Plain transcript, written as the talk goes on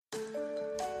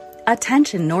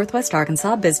Attention Northwest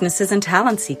Arkansas businesses and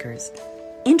talent seekers.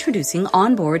 Introducing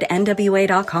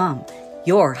OnboardNWA.com,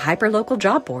 your hyperlocal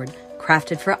job board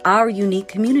crafted for our unique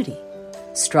community.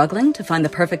 Struggling to find the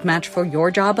perfect match for your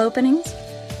job openings?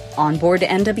 Onboard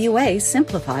NWA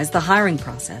simplifies the hiring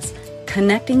process,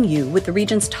 connecting you with the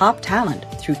region's top talent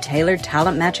through tailored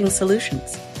talent matching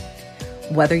solutions.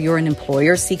 Whether you're an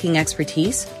employer seeking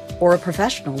expertise or a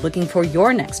professional looking for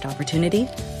your next opportunity,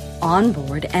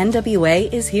 Onboard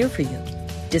NWA is here for you.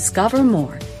 Discover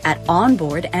more at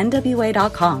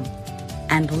onboardnwa.com,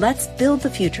 and let's build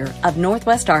the future of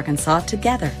Northwest Arkansas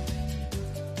together.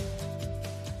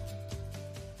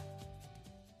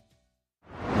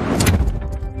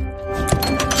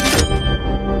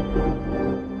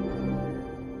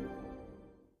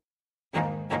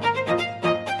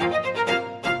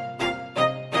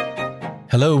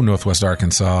 Hello, Northwest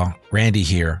Arkansas. Randy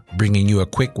here, bringing you a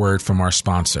quick word from our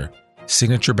sponsor,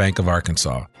 Signature Bank of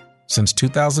Arkansas. Since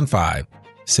 2005,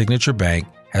 Signature Bank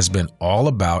has been all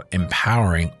about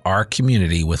empowering our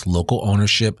community with local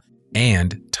ownership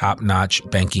and top-notch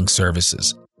banking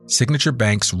services. Signature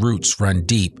Bank's roots run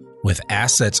deep with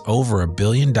assets over $1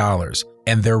 billion,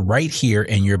 and they're right here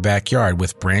in your backyard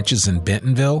with branches in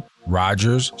Bentonville,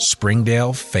 Rogers,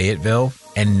 Springdale, Fayetteville,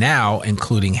 and now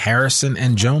including Harrison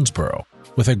and Jonesboro.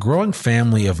 With a growing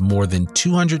family of more than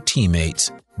 200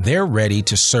 teammates, they're ready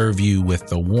to serve you with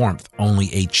the warmth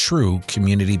only a true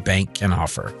community bank can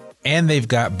offer. And they've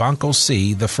got Banco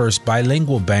C, the first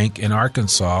bilingual bank in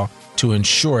Arkansas, to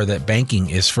ensure that banking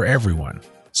is for everyone.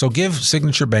 So give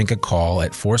Signature Bank a call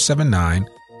at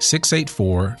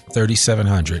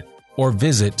 479-684-3700 or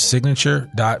visit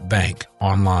signature.bank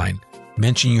online.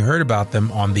 Mention you heard about them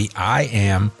on the I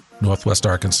Am Northwest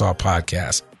Arkansas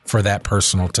podcast for that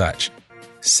personal touch.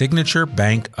 Signature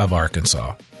Bank of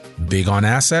Arkansas. Big on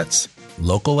assets,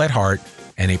 local at heart,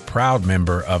 and a proud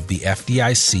member of the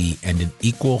FDIC and an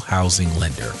equal housing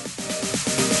lender.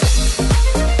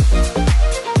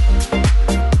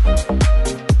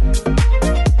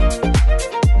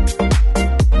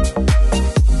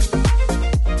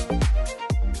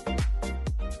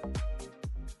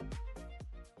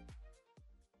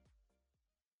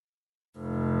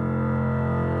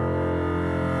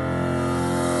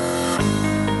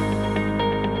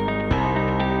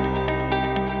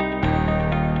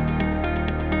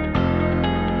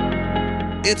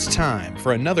 It's time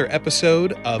for another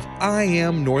episode of I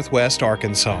Am Northwest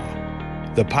Arkansas,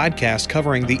 the podcast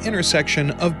covering the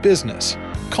intersection of business,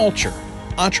 culture,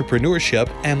 entrepreneurship,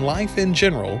 and life in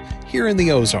general here in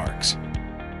the Ozarks.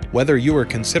 Whether you are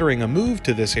considering a move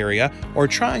to this area or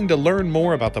trying to learn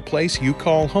more about the place you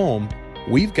call home,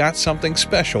 we've got something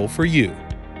special for you.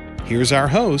 Here's our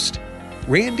host,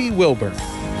 Randy Wilburn.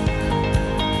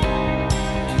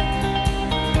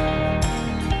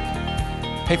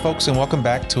 Hey folks, and welcome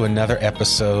back to another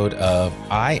episode of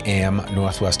I Am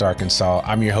Northwest Arkansas.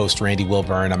 I'm your host, Randy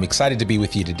Wilburn. I'm excited to be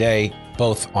with you today,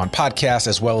 both on podcast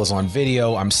as well as on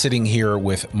video. I'm sitting here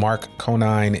with Mark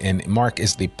Conine, and Mark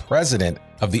is the president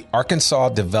of the Arkansas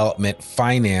Development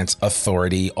Finance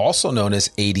Authority, also known as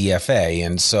ADFA.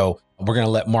 And so we're going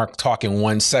to let Mark talk in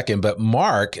 1 second, but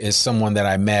Mark is someone that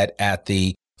I met at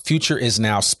the Future is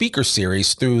Now speaker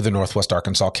series through the Northwest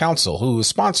Arkansas Council, who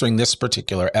is sponsoring this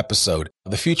particular episode.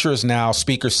 The Future is Now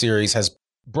speaker series has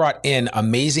brought in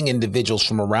amazing individuals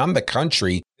from around the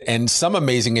country and some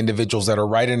amazing individuals that are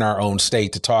right in our own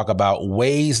state to talk about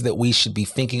ways that we should be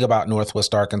thinking about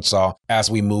Northwest Arkansas as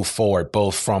we move forward,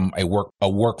 both from a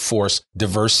workforce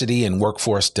diversity and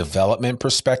workforce development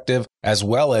perspective, as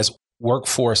well as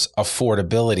workforce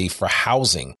affordability for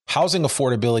housing. Housing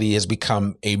affordability has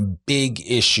become a big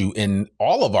issue in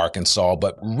all of Arkansas,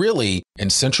 but really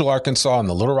in Central Arkansas and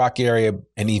the Little Rock area,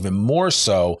 and even more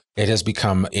so, it has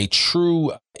become a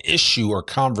true issue or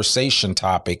conversation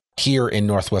topic here in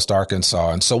Northwest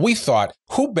Arkansas. And so we thought,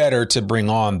 who better to bring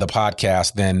on the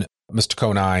podcast than Mr.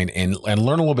 Conine and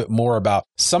learn a little bit more about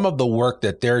some of the work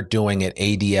that they're doing at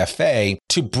ADFA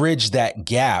to bridge that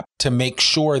gap to make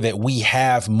sure that we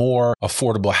have more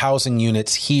affordable housing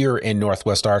units here in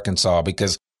Northwest Arkansas,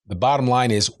 because the bottom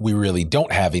line is we really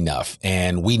don't have enough,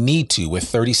 and we need to. With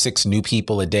 36 new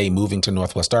people a day moving to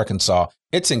Northwest Arkansas,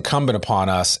 it's incumbent upon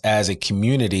us as a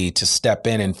community to step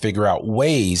in and figure out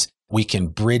ways we can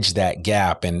bridge that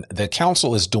gap. And the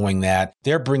council is doing that.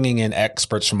 They're bringing in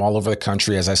experts from all over the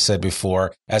country, as I said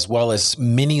before, as well as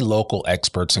many local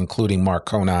experts, including Mark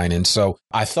Conine. And so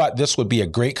I thought this would be a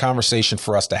great conversation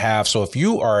for us to have. So if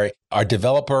you are a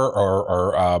developer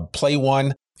or play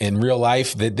one in real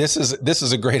life, that this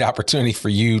is a great opportunity for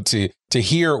you to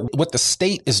hear what the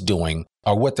state is doing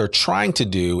or what they're trying to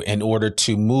do in order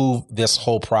to move this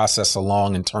whole process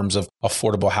along in terms of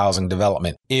affordable housing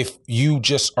development. If you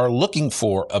just are looking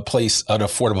for an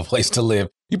affordable place to live,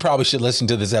 you probably should listen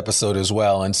to this episode as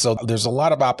well. And so there's a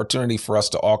lot of opportunity for us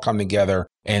to all come together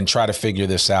and try to figure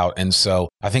this out. And so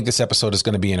I think this episode is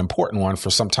going to be an important one for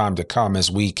some time to come as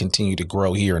we continue to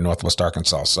grow here in Northwest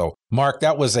Arkansas. So Mark,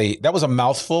 that was a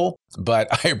mouthful,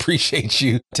 but I appreciate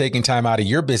you taking time out of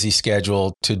your busy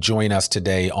schedule to join us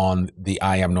today on the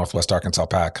I Am Northwest Arkansas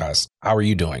podcast. How are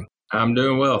you doing? I'm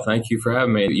doing well. Thank you for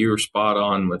having me. You were spot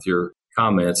on with your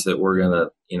comments that we're going to,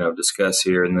 discuss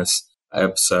here in this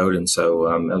episode. And so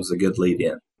that was a good lead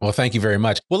in. Well, thank you very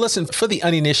much. Well, listen, for the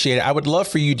uninitiated, I would love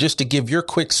for you just to give your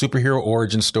quick superhero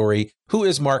origin story. Who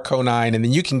is Mark Conine? And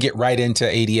then you can get right into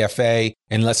ADFA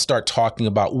and let's start talking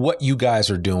about what you guys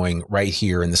are doing right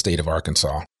here in the state of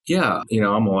Arkansas. Yeah.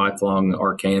 I'm a lifelong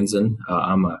Arkansan.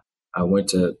 I went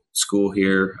to school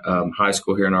here, high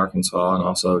school here in Arkansas, and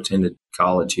also attended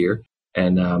college here.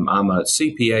 And I'm a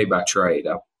CPA by trade.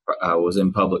 I was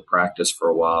in public practice for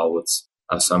a while with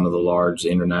some of the large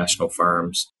international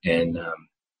firms and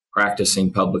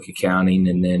practicing public accounting.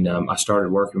 And then I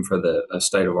started working for the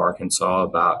state of Arkansas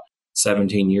about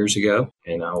 17 years ago.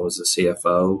 And I was the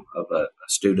CFO of a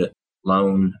student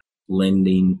loan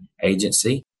lending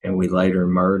agency. And we later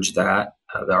merged that,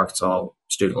 the Arkansas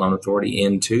Student Loan Authority,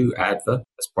 into ADFA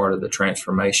as part of the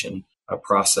transformation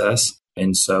process.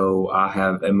 And so I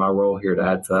have, in my role here at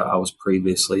ADFA, I was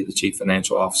previously the chief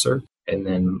financial officer and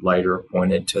then later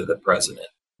appointed to the president.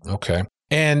 Okay.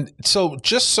 And so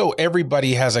just so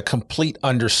everybody has a complete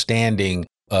understanding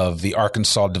of the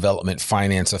Arkansas Development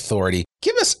Finance Authority,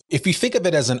 give us, if you think of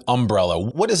it as an umbrella,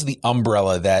 what is the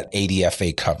umbrella that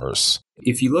ADFA covers?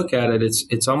 If you look at it,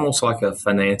 it's almost like a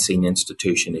financing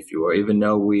institution, if you will. Even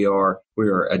though we are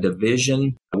a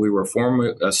division, we were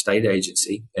formerly a state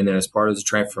agency, and then as part of the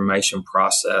transformation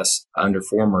process under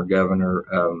former Governor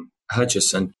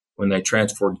Hutchison, when they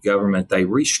transferred government, they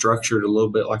restructured a little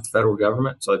bit like the federal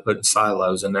government. So they put in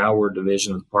silos, and now we're a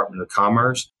division of the Department of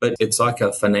Commerce. But it's like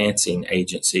a financing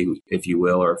agency, if you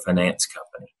will, or a finance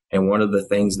company. And one of the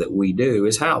things that we do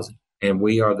is housing. And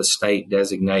we are the state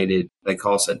designated, they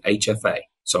call us an HFA,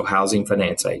 so Housing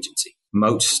Finance Agency.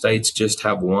 Most states just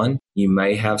have one. You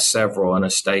may have several in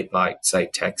a state like, say,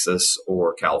 Texas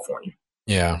or California.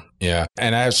 Yeah.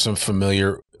 And I have some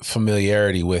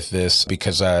familiarity with this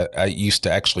because I used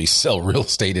to actually sell real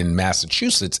estate in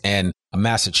Massachusetts, and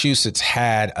Massachusetts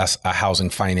had a housing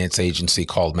finance agency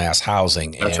called Mass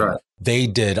Housing. That's right. They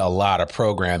did a lot of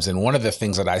programs. And one of the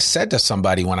things that I said to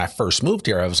somebody when I first moved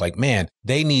here, I was like, man,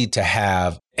 they need to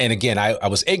have, and again, I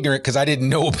was ignorant because I didn't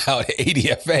know about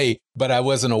ADFA, but I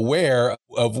wasn't aware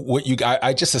of what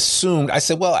I just assumed. I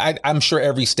said, well, I'm sure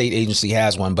every state agency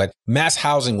has one, but Mass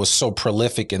Housing was so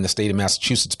prolific in the state of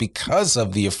Massachusetts because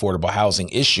of the affordable housing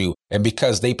issue and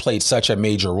because they played such a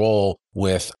major role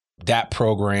with DAP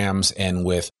programs and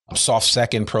with soft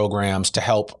second programs to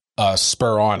help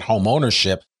spur on home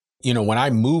ownership. When I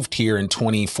moved here in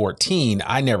 2014,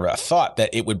 I never thought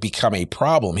that it would become a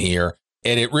problem here.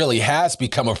 And it really has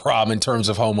become a problem in terms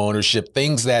of home ownership.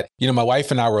 Things that, my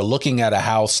wife and I were looking at a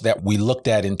house that we looked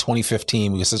at in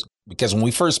 2015 because when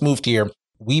we first moved here,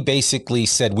 we basically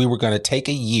said we were going to take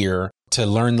a year to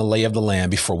learn the lay of the land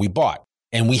before we bought.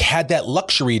 And we had that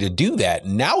luxury to do that.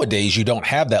 Nowadays, you don't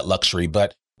have that luxury,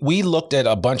 but we looked at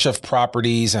a bunch of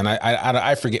properties and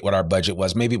I forget what our budget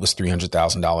was. Maybe it was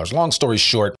 $300,000. Long story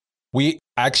short, we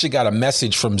actually got a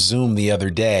message from Zoom the other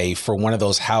day for one of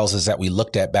those houses that we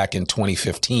looked at back in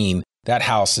 2015. That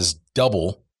house is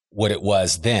double what it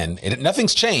was then.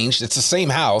 Nothing's changed. It's the same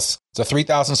house. It's a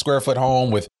 3,000 square foot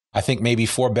home with, I think, maybe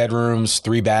 4 bedrooms,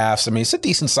 3 baths. I mean, it's a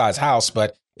decent sized house,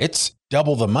 but it's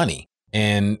double the money.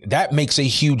 And that makes a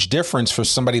huge difference for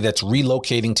somebody that's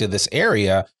relocating to this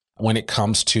area when it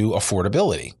comes to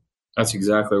affordability. That's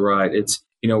exactly right. It's,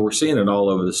 we're seeing it all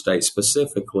over the state,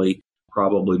 specifically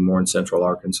probably more in central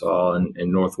Arkansas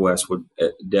and Northwest would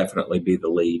definitely be the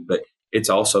lead. But it's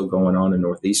also going on in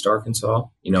Northeast Arkansas,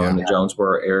 in the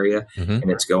Jonesboro area,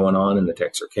 and it's going on in the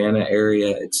Texarkana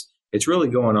area. It's really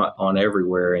going on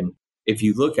everywhere. And if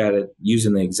you look at it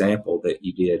using the example that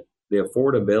you did, the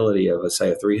affordability of,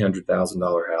 say, a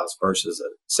 $300,000 house versus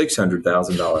a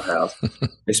 $600,000 house,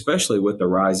 especially with the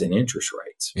rise in interest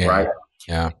rates, right?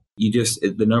 Yeah.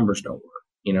 The numbers don't work,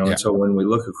 And so when we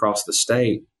look across the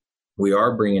state, we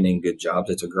are bringing in good jobs.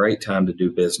 It's a great time to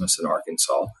do business in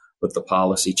Arkansas with the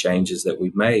policy changes that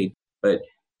we've made. But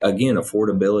again,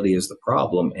 affordability is the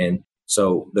problem. And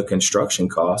so the construction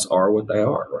costs are what they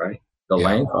are, right? The Yeah.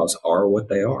 land costs are what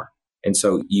they are. And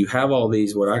so you have all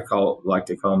these, what I like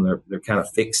to call them, they're kind of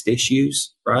fixed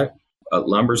issues, right?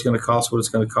 Lumber's going to cost what it's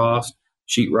going to cost.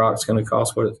 Sheetrock's going to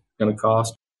cost what it's going to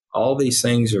cost. All these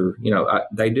things are,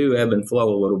 they do ebb and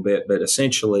flow a little bit, but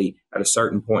essentially at a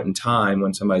certain point in time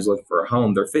when somebody's looking for a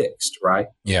home, they're fixed, right?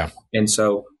 Yeah. And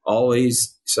so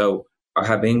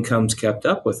have incomes kept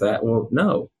up with that? Well,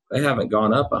 no, they haven't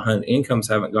gone up. Incomes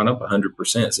haven't gone up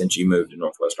 100% since you moved to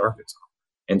Northwest Arkansas.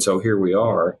 And so here we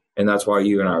are. And that's why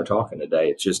you and I are talking today.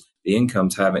 It's just the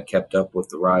incomes haven't kept up with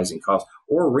the rising costs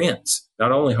or rents,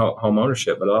 not only home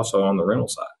ownership, but also on the rental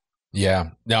side.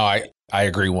 Yeah. No, I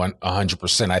agree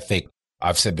 100%. I think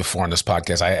I've said before on this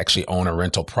podcast, I actually own a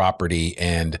rental property,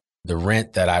 and the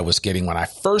rent that I was getting when I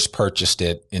first purchased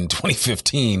it in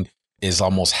 2015 is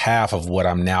almost half of what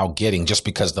I'm now getting just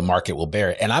because the market will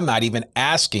bear it. And I'm not even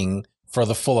asking for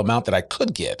the full amount that I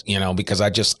could get, because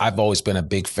I've always been a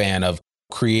big fan of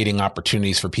creating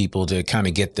opportunities for people to kind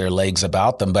of get their legs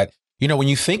about them. But, when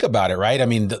you think about it, right? I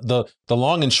mean, the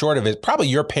long and short of it, probably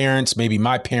your parents, maybe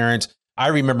my parents, I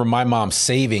remember my mom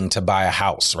saving to buy a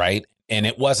house, right? And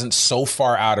it wasn't so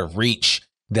far out of reach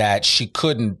that she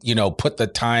couldn't, put the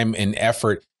time and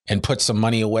effort and put some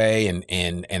money away.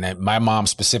 And my mom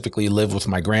specifically lived with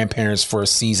my grandparents for a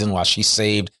season while she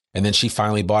saved. And then she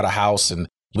finally bought a house, and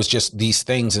it was just these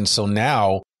things. And so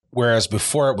now, whereas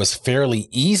before it was fairly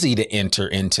easy to enter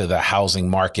into the housing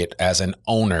market as an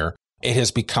owner, it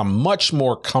has become much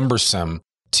more cumbersome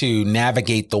to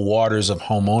navigate the waters of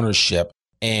home ownership.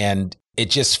 And it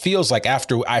just feels like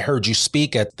after I heard you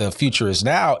speak at the Future Is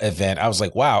Now event, I was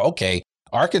like, wow, okay,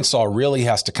 Arkansas really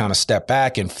has to kind of step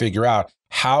back and figure out,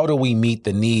 how do we meet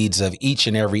the needs of each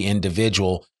and every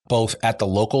individual, both at the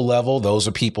local level? Those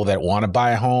are people that want to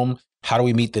buy a home. How do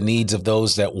we meet the needs of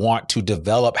those that want to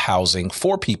develop housing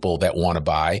for people that want to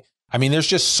buy? I mean, there's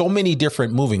just so many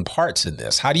different moving parts in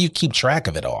this. How do you keep track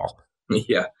of it all?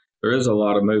 Yeah, there is a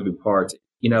lot of moving parts.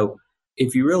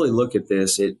 If you really look at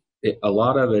this, a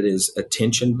lot of it is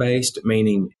attention based,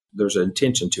 meaning there's an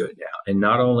attention to it now. And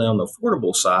not only on the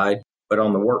affordable side, but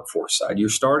on the workforce side. You're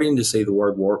starting to see the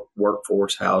word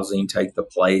workforce housing take the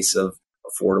place of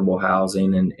affordable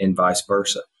housing and vice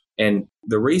versa. And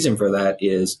the reason for that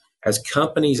is, as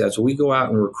we go out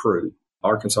and recruit,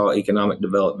 Arkansas Economic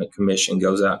Development Commission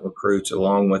goes out and recruits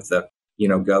along with the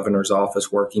governor's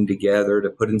office working together to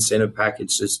put incentive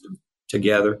packages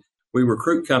together. We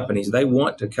recruit companies. They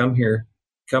want to come here.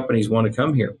 Companies want to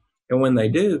come here. And when they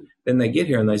do, then they get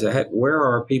here and they say, hey, where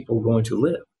are our people going to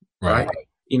live? Right.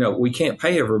 We can't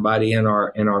pay everybody in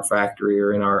our factory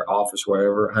or in our office,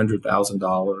 wherever, $100,000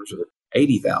 or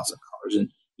 $80,000. And,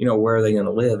 where are they going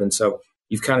to live? And so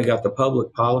you've kind of got the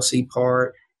public policy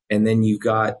part, and then you've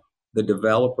got the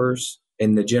developers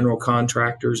and the general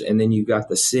contractors, and then you've got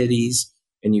the cities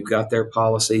and you've got their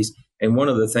policies. And one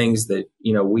of the things that,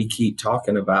 we keep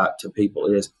talking about to people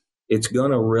is it's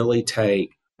going to really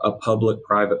take a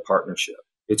public-private partnership.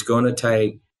 It's going to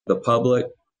take the public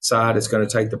side, it's going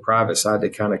to take the private side to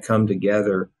kind of come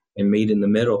together and meet in the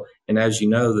middle. And as you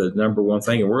know, the number one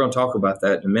thing, and we're going to talk about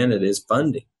that in a minute, is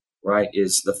funding, right?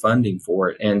 Is the funding for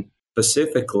it. And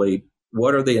specifically,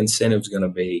 what are the incentives going to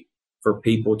be for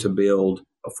people to build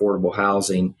affordable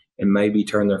housing and maybe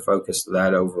turn their focus to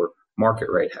that over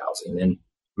market rate housing? And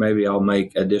maybe I'll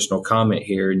make additional comment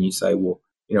here, and you say, well,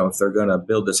 if they're going to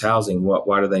build this housing,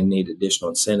 why do they need additional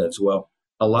incentives? Well,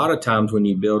 a lot of times when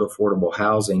you build affordable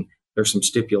housing, there's some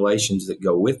stipulations that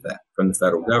go with that from the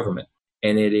federal government.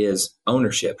 And it is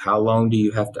ownership. How long do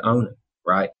you have to own it,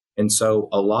 right? And so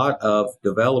a lot of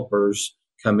developers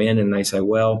come in and they say,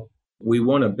 well, we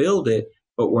want to build it,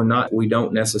 but we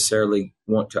don't necessarily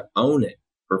want to own it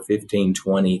for 15,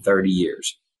 20, 30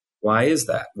 years. Why is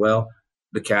that? Well,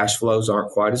 the cash flows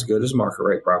aren't quite as good as market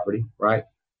rate property, right?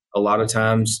 A lot of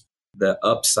times the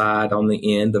upside on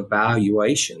the end, the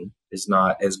valuation is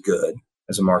not as good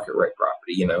as a market rate property,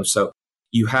 so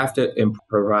you have to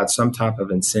provide some type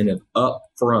of incentive up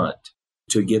front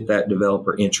to get that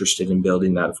developer interested in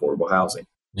building that affordable housing.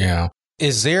 Yeah.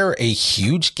 Is there a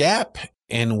huge gap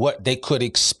in what they could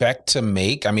expect to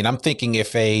make? I mean, I'm thinking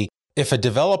if a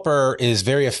developer is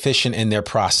very efficient in their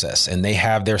process and they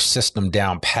have their system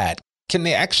down pat,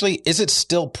 is it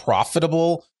still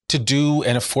profitable to do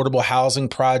an affordable housing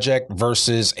project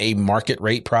versus a market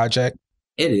rate project?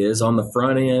 It is. On the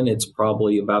front end, it's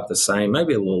probably about the same,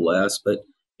 maybe a little less, but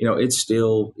it's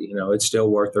still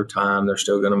worth their time. They're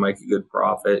still going to make a good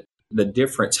profit. The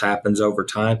difference happens over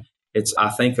time. I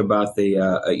think about the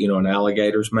an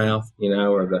alligator's mouth,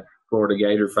 or the Florida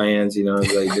Gator fans, as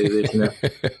they do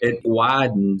this, it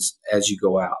widens as you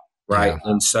go out, right?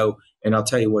 Yeah. And I'll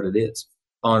tell you what it is.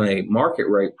 on a market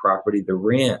rate property, the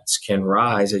rents can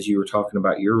rise, as you were talking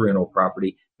about your rental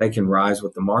property, they can rise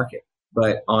with the market.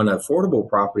 But on affordable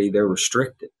property, they're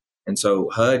restricted. And so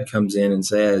HUD comes in and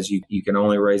says you can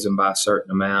only raise them by a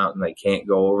certain amount and they can't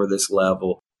go over this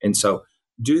level. And so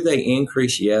do they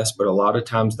increase? Yes, but a lot of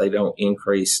times they don't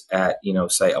increase at,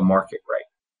 say a market rate.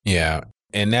 Yeah.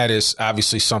 And that is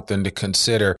obviously something to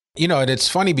consider. And it's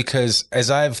funny because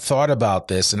as I've thought about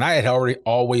this, and I had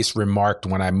always remarked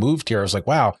when I moved here, I was like,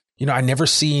 wow, I never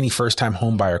see any first-time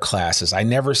homebuyer classes. I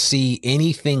never see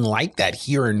anything like that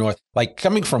here in North. Like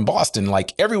coming from Boston,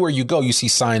 like everywhere you go, you see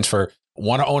signs for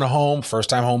want to own a home,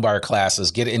 first-time homebuyer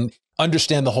classes, get in,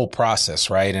 understand the whole process,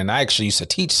 right? And I actually used to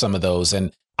teach some of those,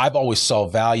 and I've always saw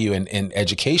value in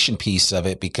education piece of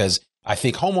it because I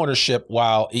think homeownership,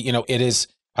 while it is.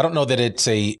 I don't know that it's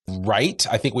a right.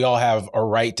 I think we all have a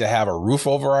right to have a roof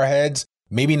over our heads.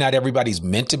 Maybe not everybody's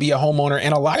meant to be a homeowner.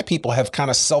 And a lot of people have kind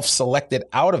of self-selected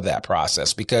out of that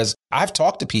process because I've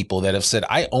talked to people that have said,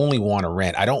 I only want to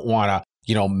rent. I don't want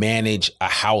to, manage a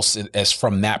house as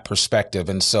from that perspective.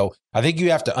 And so I think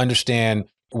you have to understand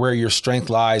where your strength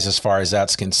lies as far as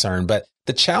that's concerned. But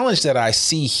the challenge that I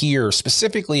see here,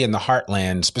 specifically in the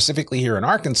heartland, specifically here in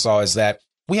Arkansas, is that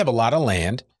we have a lot of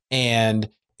land and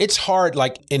it's hard.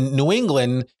 Like in New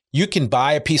England, you can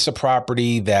buy a piece of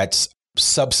property that's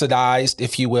subsidized,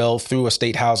 if you will, through a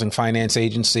state housing finance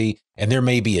agency, and there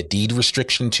may be a deed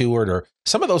restriction to it, or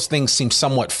some of those things seem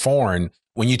somewhat foreign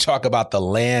when you talk about the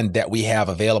land that we have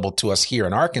available to us here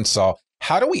in Arkansas.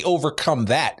 How do we overcome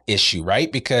that issue,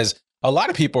 right? Because a lot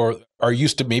of people are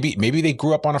used to maybe they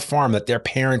grew up on a farm that their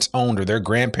parents owned or their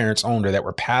grandparents owned or that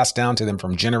were passed down to them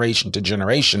from generation to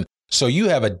generation. So you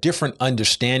have a different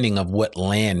understanding of what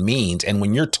land means. And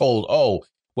when you're told, oh,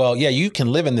 well, yeah, you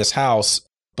can live in this house,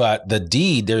 but the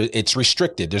deed, it's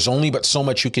restricted. There's only but so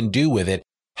much you can do with it.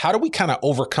 How do we kind of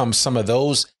overcome some of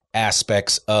those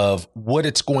aspects of what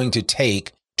it's going to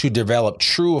take to develop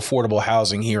true affordable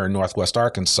housing here in Northwest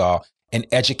Arkansas and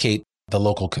educate the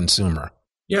local consumer?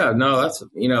 Yeah, no, that's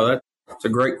a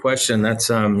great question. That's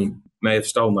you may have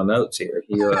stolen my notes here.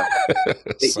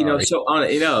 So on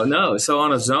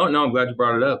a zone. No, I'm glad you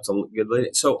brought it up. It's a good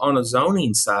lead. So on a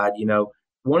zoning side,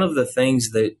 one of the things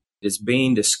that is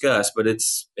being discussed, but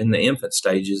it's in the infant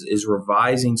stages, is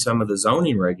revising some of the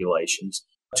zoning regulations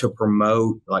to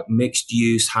promote like mixed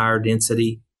use, higher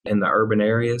density in the urban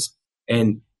areas.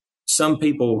 And some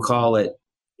people will call it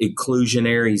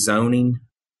inclusionary zoning,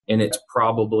 and it's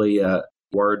probably a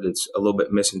word that's a little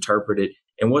bit misinterpreted.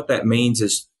 And what that means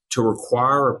is to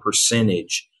require a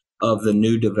percentage of the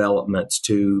new developments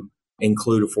to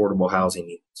include affordable housing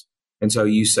units. And so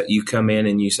you come in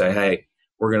and you say, hey,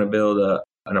 we're going to build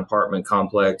an apartment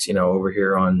complex, over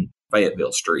here on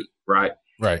Fayetteville Street, right?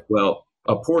 Right. Well,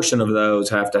 a portion of those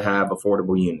have to have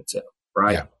affordable units in them,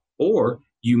 right? Yeah. Or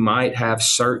you might have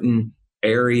certain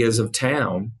areas of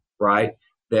town, right,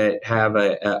 that have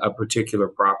a particular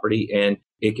property and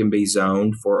it can be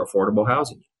zoned for affordable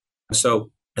housing. So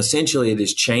essentially, it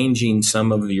is changing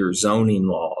some of your zoning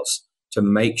laws to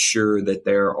make sure that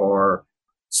there are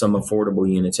some affordable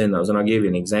units in those. And I'll give you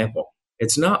an example.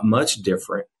 It's not much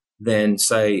different than,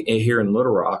 say, here in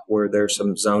Little Rock, where there's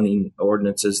some zoning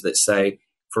ordinances that say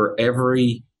for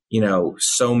every,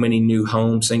 so many new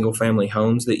homes, single family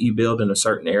homes that you build in a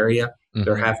certain area, mm-hmm.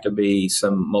 there have to be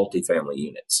some multifamily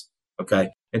units. Okay.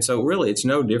 And so really, it's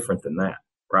no different than that,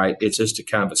 right? It's just a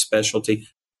kind of a specialty,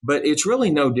 but it's really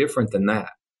no different than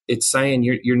that. It's saying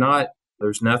you're not,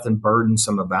 there's nothing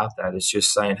burdensome about that. It's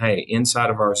just saying, hey, inside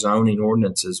of our zoning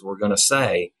ordinances, we're going to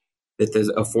say that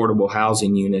the affordable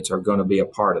housing units are going to be a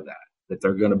part of that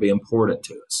they're going to be important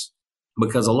to us.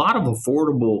 Because a lot of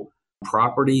affordable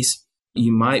properties,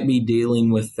 you might be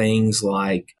dealing with things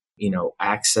like,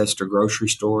 access to grocery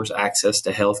stores, access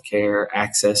to healthcare,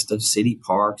 access to city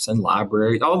parks and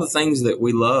libraries, all the things that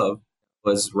we love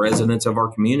as residents of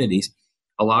our communities.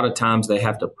 A lot of times they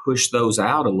have to push those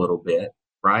out a little bit,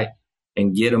 right?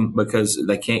 And get them because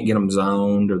they can't get them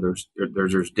zoned or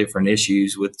there's different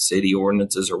issues with city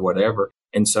ordinances or whatever.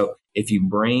 And so if you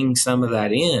bring some of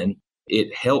that in,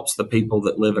 it helps the people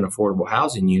that live in affordable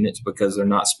housing units because they're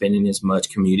not spending as much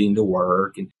commuting to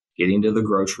work and getting to the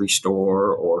grocery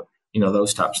store or,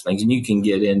 those types of things. And you can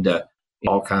get into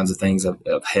all kinds of things of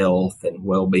health and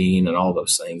well-being and all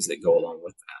those things that go along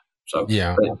with that. So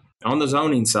yeah. But on the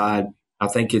zoning side, I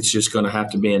think it's just going to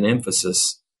have to be an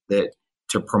emphasis that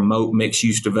to promote mixed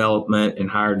use development and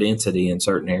higher density in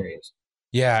certain areas.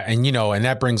 Yeah. And, and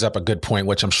that brings up a good point,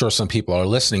 which I'm sure some people are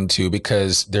listening to,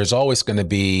 because there's always going to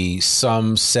be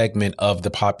some segment of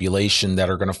the population that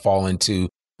are going to fall into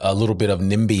a little bit of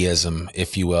NIMBYism,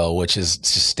 if you will, which is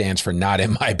just stands for not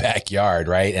in my backyard,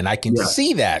 right? And I can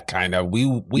see that kind of.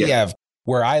 We have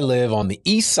where I live on the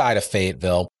east side of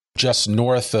Fayetteville, just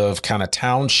north of kind of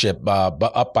township, but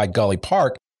up by Gully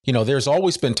Park. There's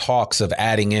always been talks of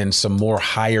adding in some more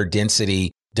higher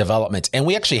density developments. And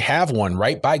we actually have one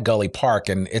right by Gully Park,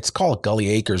 and it's called Gully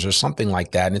Acres or something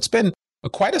like that. And it's been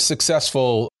quite a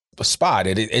successful spot.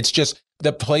 It's just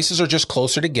the places are just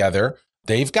closer together.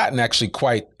 They've gotten actually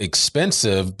quite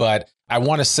expensive, but I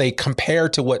want to say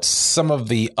compared to what some of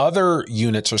the other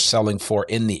units are selling for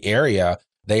in the area,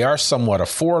 they are somewhat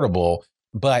affordable.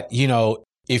 But,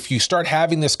 if you start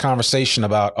having this conversation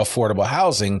about affordable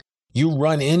housing, you will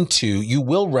run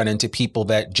into people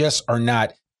that just are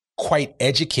not quite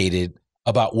educated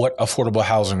about what affordable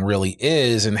housing really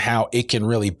is and how it can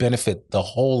really benefit the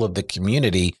whole of the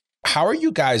community. How are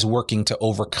you guys working to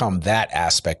overcome that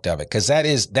aspect of it? Because that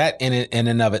in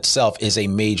and of itself is a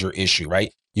major issue,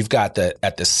 right? You've got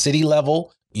at the city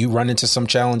level, you run into some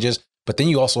challenges, but then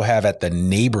you also have at the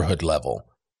neighborhood level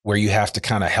where you have to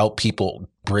kind of help people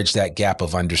bridge that gap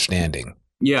of understanding.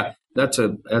 Yeah, that's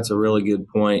a really good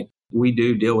point. We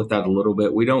do deal with that a little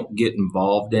bit. We don't get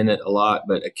involved in it a lot,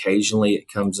 but occasionally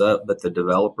it comes up, but the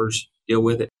developers deal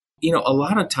with it. A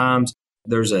lot of times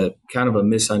there's a kind of a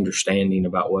misunderstanding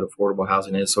about what affordable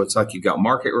housing is. So it's like you've got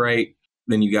market rate,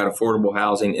 then you got affordable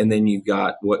housing, and then you've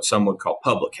got what some would call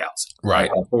public housing. Right.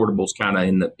 Affordable's kind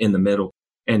of in the middle.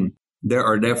 And there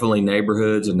are definitely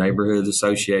neighborhoods and neighborhood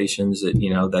associations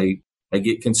that, they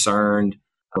get concerned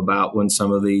about when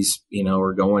some of these,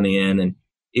 are going in. And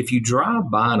if you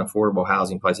drive by an affordable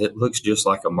housing place, it looks just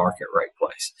like a market rate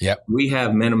place. Yep. We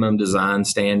have minimum design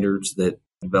standards that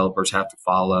developers have to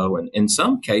follow. And in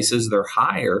some cases, they're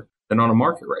higher than on a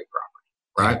market rate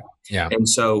property, right? Yeah. And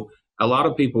so a lot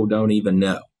of people don't even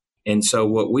know. And so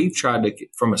what we've tried to,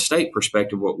 from a state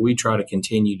perspective, what we try to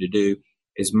continue to do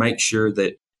is make sure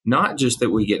that not just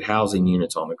that we get housing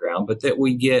units on the ground, but that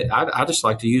we get, I just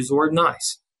like to use the word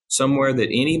nice, somewhere that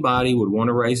anybody would want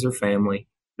to raise their family.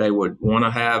 They would want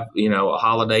to have, a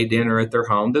holiday dinner at their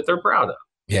home that they're proud of.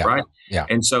 Yeah. Right. Yeah.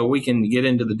 And so we can get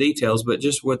into the details, but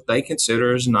just what they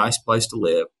consider as a nice place to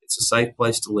live. It's a safe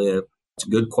place to live. It's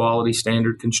good quality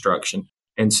standard construction.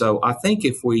 And so I think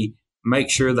if we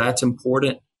make sure that's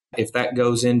important, if that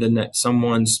goes into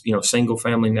someone's, single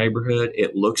family neighborhood,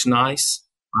 it looks nice,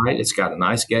 right? It's got a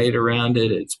nice gate around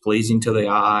it. It's pleasing to the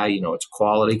eye. It's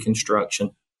quality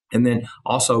construction. And then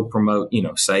also promote,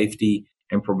 safety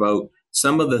and promote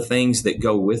some of the things that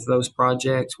go with those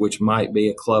projects, which might be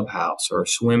a clubhouse or a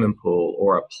swimming pool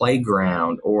or a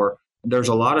playground, or there's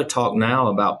a lot of talk now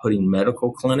about putting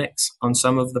medical clinics on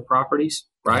some of the properties,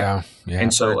 right? Yeah.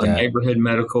 And so a neighborhood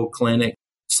medical clinic,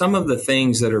 some of the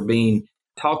things that are being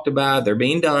talked about, they're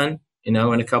being done, in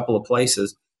a couple of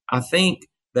places. I think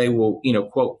they will,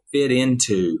 quote, fit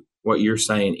into what you're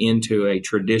saying, into a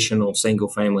traditional single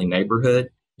family neighborhood.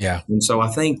 Yeah. And so I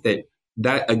think that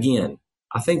again,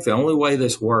 I think the only way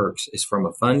this works is from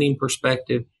a funding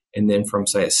perspective, and then from,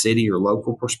 say, a city or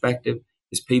local perspective,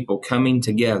 is people coming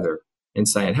together and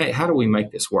saying, hey, how do we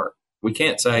make this work? We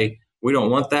can't say we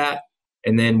don't want that,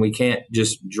 and then we can't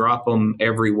just drop them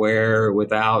everywhere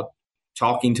without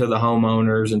talking to the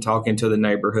homeowners and talking to the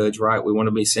neighborhoods, right? We want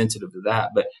to be sensitive to that.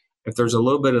 But if there's a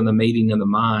little bit of the meeting of the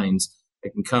minds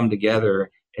that can come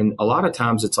together, and a lot of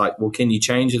times it's like, well, can you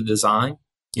change the design,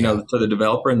 to the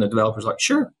developer? And the developer's like,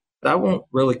 sure. That won't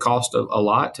really cost a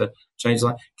lot to change the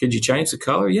line. Could you change the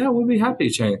color? Yeah, we'll be happy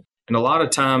to change it. And a lot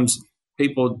of times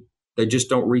people, they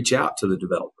just don't reach out to the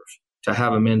developers to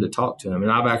have them in to talk to them.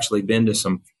 And I've actually been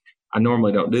to I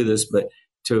normally don't do this, but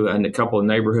to a couple of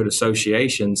neighborhood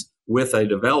associations with a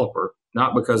developer,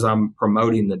 not because I'm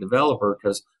promoting the developer,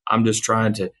 because I'm just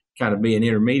trying to kind of be an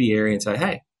intermediary and say,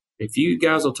 hey, if you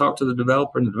guys will talk to the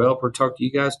developer and the developer talk to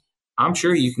you guys, I'm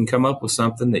sure you can come up with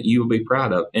something that you will be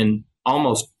proud of. And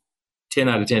almost 10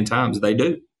 out of 10 times they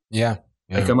do. Yeah.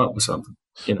 They come up with something.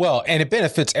 Well, and it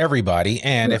benefits everybody.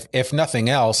 And if nothing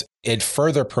else, it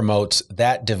further promotes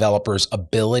that developer's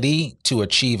ability to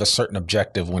achieve a certain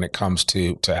objective when it comes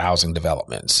to housing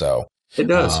development. So it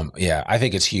does. I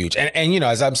think it's huge. And,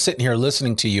 as I'm sitting here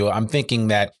listening to you, I'm thinking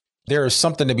that there is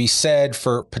something to be said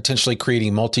for potentially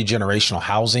creating multi-generational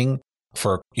housing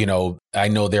for, I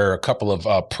know there are a couple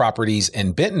of properties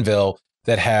in Bentonville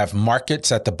that have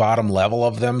markets at the bottom level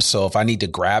of them. So if I need to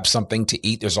grab something to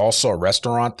eat, there's also a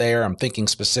restaurant there. I'm thinking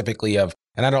specifically of,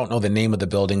 and I don't know the name of the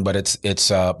building, but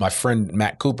it's my friend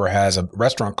Matt Cooper has a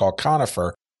restaurant called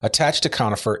Conifer. Attached to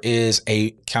Conifer is a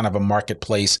kind of a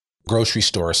marketplace grocery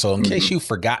store. So in case you've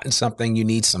forgotten something, you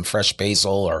need some fresh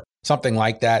basil or something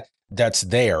like that, that's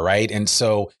there, right? And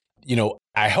so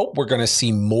I hope we're going to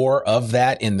see more of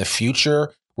that in the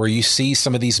future, where you see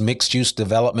some of these mixed use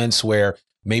developments where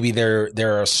maybe there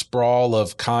are a sprawl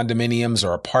of condominiums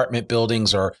or apartment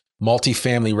buildings or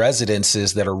multifamily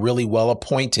residences that are really well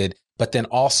appointed, but then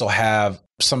also have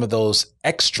some of those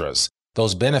extras,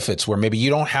 those benefits where maybe you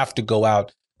don't have to go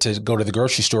out to go to the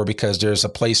grocery store because there's a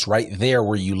place right there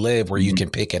where you live where you can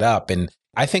pick it up. And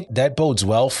I think that bodes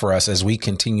well for us as we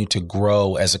continue to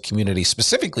grow as a community,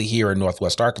 specifically here in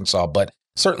Northwest Arkansas, but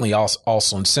certainly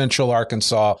also in Central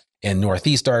Arkansas and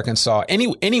Northeast Arkansas,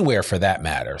 anywhere for that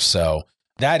matter. So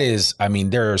that is,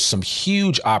 there are some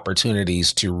huge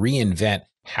opportunities to reinvent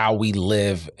how we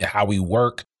live, how we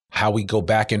work, how we go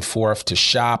back and forth to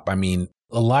shop. A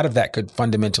lot of that could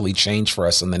fundamentally change for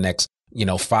us in the next,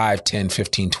 5, 10,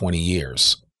 15, 20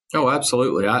 years. Oh,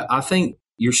 absolutely. I think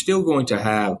you're still going to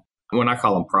have, when I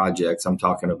call them projects, I'm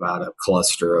talking about a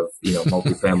cluster of,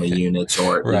 multifamily units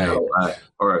or, right.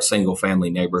 Or a single family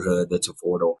neighborhood that's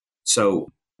affordable. So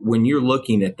when you're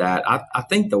looking at that, I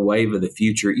think the wave of the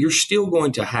future, you're still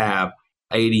going to have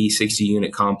 80, 60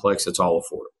 unit complex that's all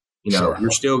affordable. Sure.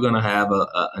 You're still going to have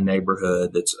a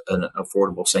neighborhood that's an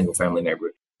affordable single family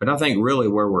neighborhood. But I think really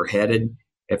where we're headed,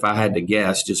 if I had to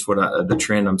guess, just what the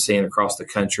trend I'm seeing across the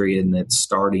country and that's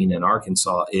starting in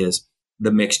Arkansas is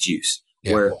the mixed use,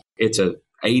 where it's a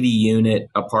 80 unit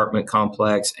apartment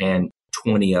complex and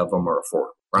 20 of them are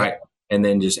affordable, right? Yeah. And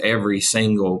then just every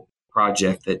single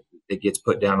project that gets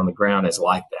put down on the ground is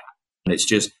like that. And it's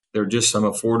just, they're just some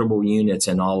affordable units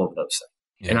in all of those things.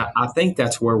 Yeah. And I think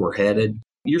that's where we're headed.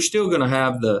 You're still going to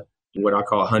have what I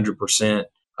call 100%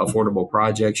 affordable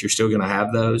projects. You're still going to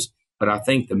have those. But I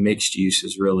think the mixed use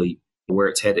is really where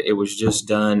it's headed. It was just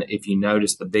done. If you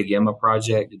notice the Big Emma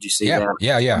project, did you see that?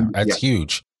 Yeah. That's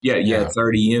huge. Yeah.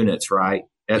 30 units, right?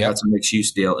 That's a mixed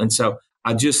use deal. And so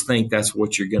I just think that's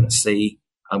what you're going to see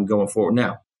going forward.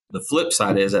 Now, the flip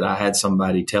side is that I had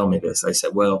somebody tell me this. They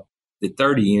said, well, the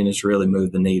 30 units really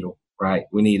move the needle, right?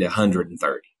 We need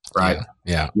 130, right?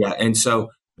 Yeah. And so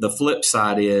the flip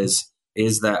side is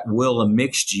that will a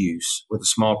mixed use with a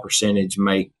small percentage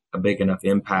make a big enough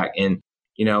impact? And,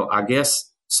 I guess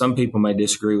some people may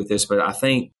disagree with this, but I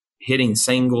think hitting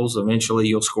singles, eventually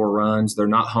you'll score runs. They're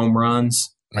not home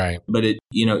runs, right? But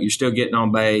you're still getting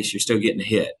on base. You're still getting a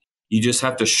hit. You just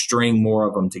have to string more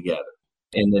of them together.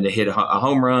 And then to hit a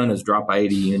home run is drop a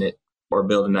 80 unit or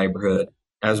build a neighborhood.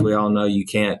 As we all know, you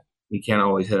can't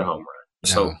always hit a home run. No.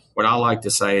 So what I like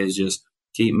to say is just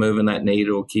keep moving that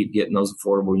needle, keep getting those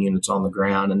affordable units on the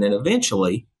ground. And then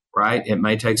eventually, right, it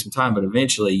may take some time, but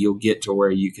eventually you'll get to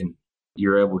where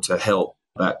you're able to help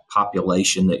that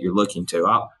population that you're looking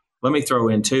to. Let me throw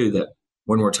in too that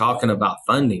when we're talking about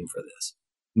funding for this,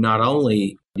 not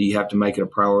only do you have to make it a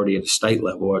priority at the state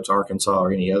level, whether it's Arkansas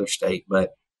or any other state,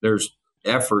 but there's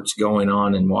efforts going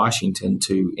on in Washington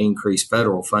to increase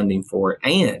federal funding for it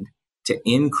and to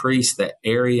increase the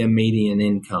area median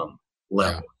income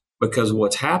level. Yeah. Because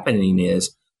what's happening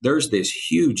is there's this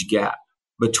huge gap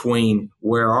between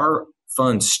where our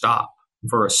funds stop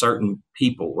for a certain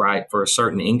people, right? For a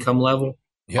certain income level.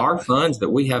 Yep. Our funds that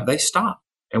we have, they stop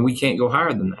and we can't go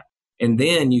higher than that. And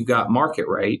then you've got market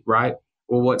rate, right?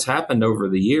 Well, what's happened over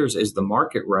the years is the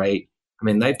market rate,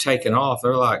 they've taken off.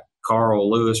 They're like Carl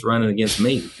Lewis running against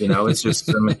me. It's just,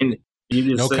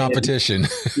 you just no competition.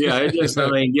 It just,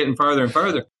 getting further and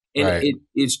further. And right.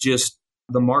 It's just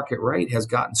the market rate has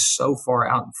gotten so far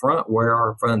out in front where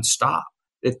our funds stop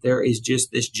that there is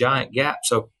just this giant gap.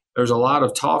 So there's a lot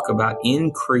of talk about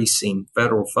increasing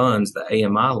federal funds, the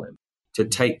AMI limit, to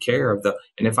take care of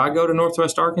and if I go to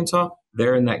Northwest Arkansas,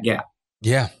 they're in that gap.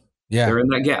 Yeah. They're in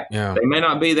that gap. Yeah. They may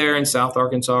not be there in South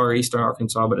Arkansas or Eastern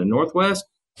Arkansas, but in Northwest,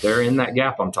 they're in that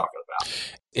gap I'm talking about.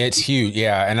 It's huge.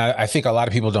 Yeah. And I think a lot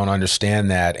of people don't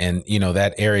understand that. And,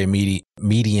 that area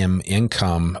medium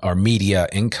income or media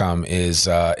income is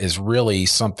really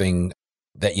something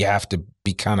that you have to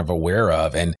be kind of aware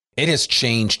of. And it has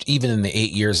changed even in the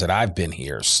 8 years that I've been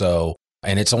here. So,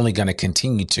 and it's only going to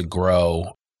continue to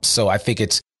grow. So I think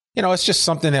it's just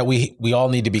something that we all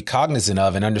need to be cognizant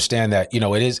of and understand that,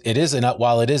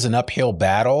 while it is an uphill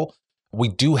battle, we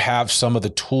do have some of the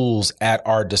tools at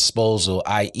our disposal,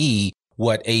 i.e.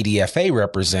 what ADFA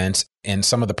represents and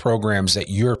some of the programs that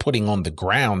you're putting on the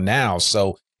ground now.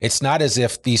 So it's not as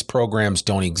if these programs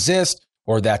don't exist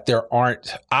or that there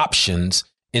aren't options.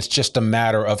 It's just a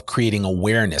matter of creating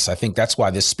awareness. I think that's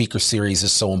why this speaker series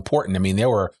is so important. There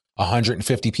were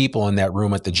 150 people in that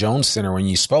room at the Jones Center when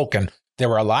you spoke, and there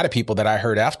were a lot of people that I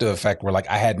heard after the fact were like,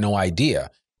 I had no idea.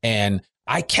 And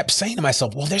I kept saying to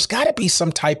myself, well, there's got to be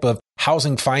some type of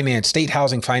state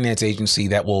housing finance agency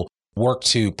that will work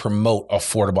to promote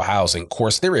affordable housing. Of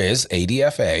course, there is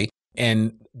ADFA.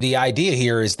 And the idea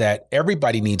here is that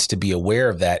everybody needs to be aware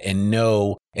of that and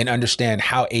know and understand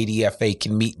how ADFA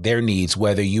can meet their needs,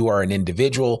 whether you are an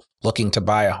individual looking to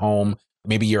buy a home,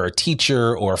 maybe you're a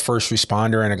teacher or a first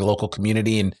responder in a local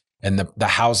community, and the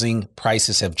housing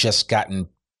prices have just gotten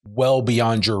well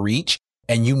beyond your reach.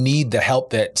 And you need the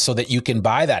help so that you can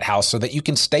buy that house, so that you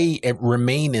can stay and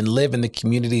remain and live in the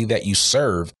community that you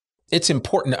serve. It's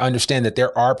important to understand that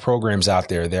there are programs out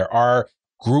there. There are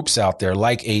groups out there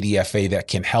like ADFA that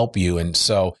can help you. And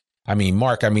so,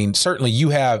 Mark, certainly you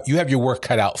have your work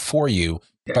cut out for you,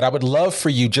 but I would love for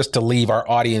you just to leave our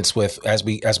audience with, as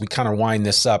we kind of wind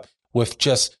this up, with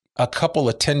just a couple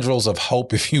of tendrils of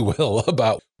hope, if you will,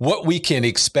 about what we can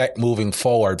expect moving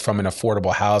forward from an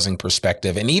affordable housing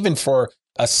perspective. And even for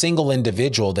a single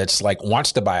individual that's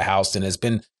wants to buy a house and has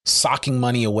been socking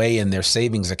money away in their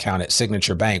savings account at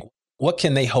Signature Bank, what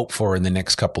can they hope for in the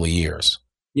next couple of years?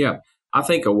 Yeah, I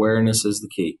think awareness is the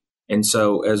key. And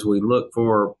so as we look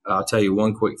for, I'll tell you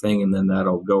one quick thing, and then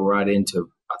that'll go right into,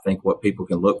 I think, what people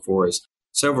can look for is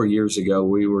several years ago,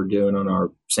 we were doing on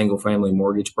our single family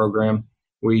mortgage program,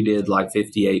 we did like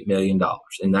 $58 million.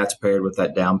 And that's paired with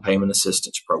that down payment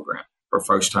assistance program for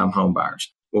first time home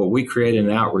buyers. Well, we created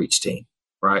an outreach team,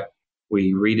 right?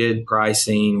 We redid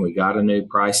pricing. We got a new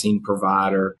pricing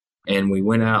provider. And we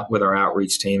went out with our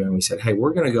outreach team and we said, hey,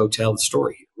 we're going to go tell the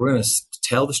story. We're going to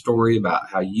tell the story about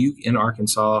how you in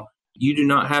Arkansas, you do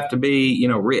not have to be,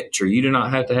 rich, or you do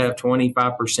not have to have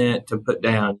 25% to put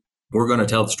down. We're going to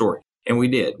tell the story. And we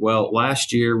did. Well,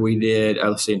 last year we did,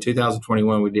 in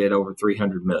 2021, we did over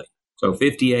 300 million. So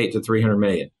 58 to 300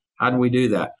 million. How did we do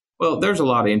that? Well, there's a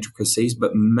lot of intricacies,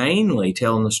 but mainly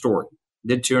telling the story.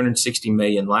 Did 260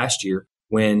 million last year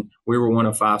when we were one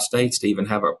of 5 states to even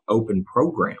have an open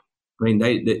program.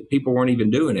 People weren't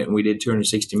even doing it, and we did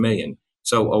 260 million.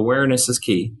 So awareness is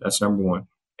key. That's number one.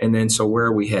 And then, so where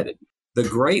are we headed? The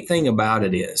great thing about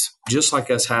it is, just like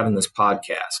us having this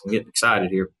podcast, I'm getting excited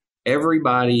here,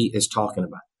 everybody is talking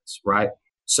about this, right?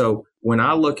 So when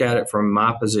I look at it from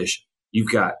my position,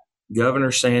 you've got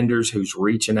Governor Sanders, who's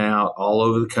reaching out all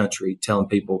over the country, telling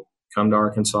people, come to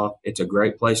Arkansas. It's a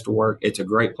great place to work. It's a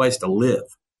great place to live,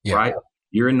 right?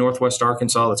 You're in Northwest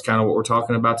Arkansas. That's kind of what we're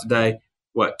talking about today.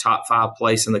 Top 5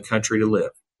 place in the country to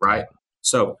live, right?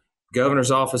 So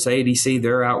governor's office, ADC,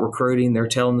 they're out recruiting. They're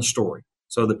telling the story.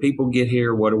 So the people get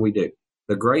here. What do?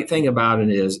 The great thing about it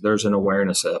is there's an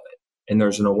awareness of it. And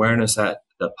there's an awareness at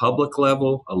the public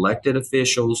level, elected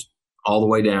officials, all the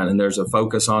way down. And there's a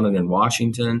focus on it in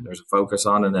Washington. There's a focus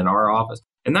on it in our office.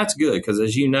 And that's good because,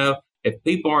 as you know, if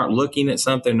people aren't looking at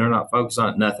something, they're not focused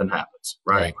on it, nothing happens,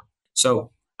 right?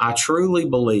 So I truly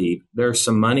believe there's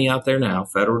some money out there now,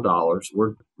 federal dollars.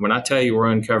 When I tell you we're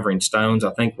uncovering stones,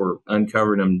 I think we're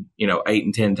uncovering them, 8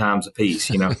 and 10 times a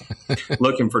piece,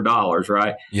 looking for dollars,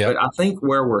 right? Yep. But I think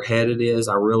where we're headed is,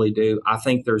 I really do. I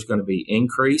think there's going to be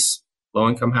increase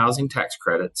low-income housing tax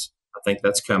credits. I think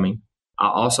that's coming. I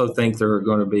also think there are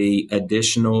going to be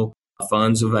additional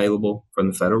funds available from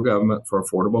the federal government for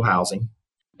affordable housing.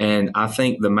 And I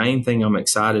think the main thing I'm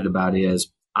excited about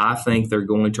is I think they're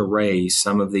going to raise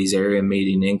some of these area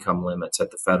median income limits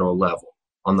at the federal level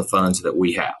on the funds that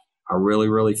we have. I really,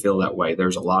 really feel that way.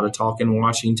 There's a lot of talk in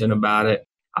Washington about it.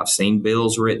 I've seen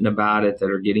bills written about it that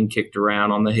are getting kicked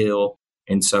around on the Hill.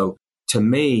 And so to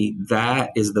me,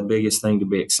 that is the biggest thing to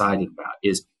be excited about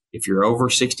is if you're over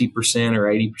 60% or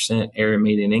 80% area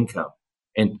median income.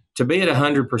 And to be at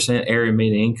 100% area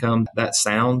median income, that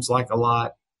sounds like a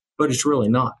lot, but it's really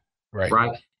not.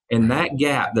 Right? And that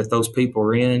gap that those people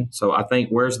are in. So I think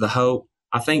where's the hope?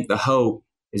 I think the hope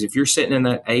is if you're sitting in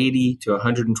that 80 to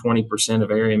 120%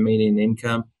 of area median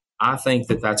income, I think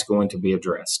that that's going to be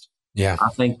addressed. Yeah. I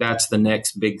think that's the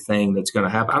next big thing that's going to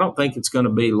happen. I don't think it's going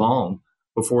to be long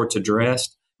before it's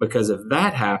addressed, because if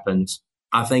that happens,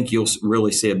 I think you'll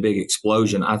really see a big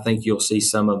explosion. I think you'll see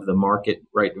some of the market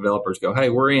rate developers go, hey,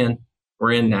 we're in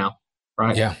now,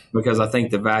 right? Yeah. Because I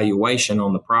think the valuation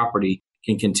on the property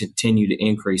can continue to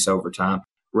increase over time,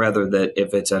 rather than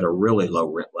if it's at a really low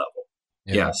rent level.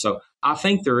 Yeah. So I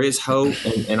think there is hope,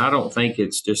 and I don't think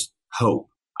it's just hope.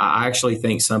 I actually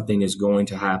think something is going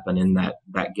to happen in that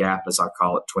gap, as I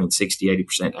call it, between 60,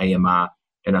 80% AMI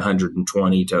and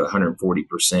 120 to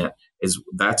 140%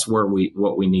 that's where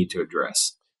what we need to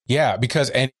address. Yeah,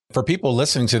 and for people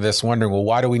listening to this wondering, well,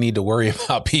 why do we need to worry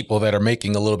about people that are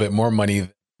making a little bit more money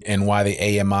and why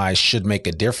the AMI should make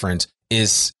a difference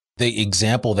is the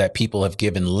example that people have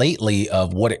given lately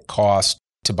of what it costs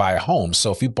to buy a home.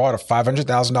 So if you bought a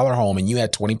 $500,000 home and you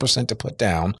had 20% to put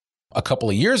down, a couple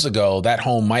of years ago, that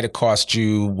home might have cost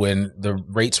you, when the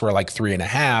rates were like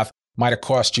 3.5, might have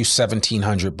cost you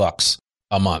 $1,700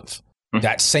 a month.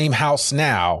 That same house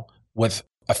now with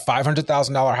a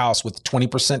 $500,000 house with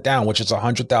 20% down, which is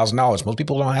 $100,000. Most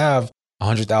people don't have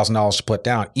 $100,000 to put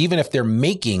down. Even if they're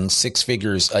making six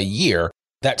figures a year,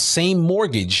 that same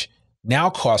mortgage now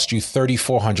costs you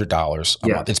 $3,400 a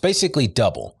month. It's basically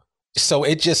double. So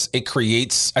it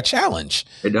creates a challenge.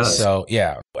 It does. So,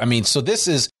 yeah. I mean, so this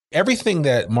is everything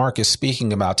that Mark is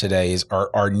speaking about today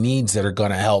are needs that are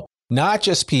going to help not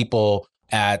just people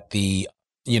at the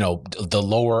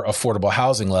lower affordable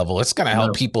housing level. It's going to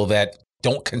help people that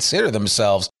don't consider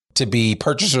themselves to be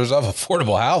purchasers of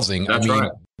affordable housing. That's right.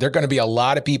 There are going to be a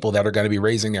lot of people that are going to be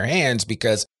raising their hands,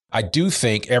 because I do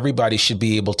think everybody should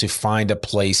be able to find a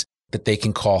place that they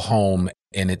can call home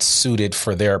and it's suited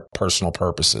for their personal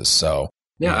purposes. So,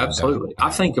 yeah, absolutely. I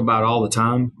think about all the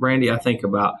time, Randy. I think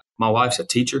about, my wife's a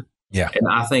teacher. Yeah. And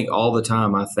I think all the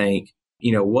time,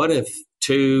 what if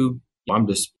I'm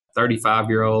just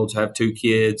 35-year-olds, have two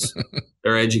kids,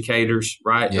 they're educators,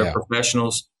 right? Yeah. They're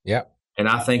professionals. Yeah. And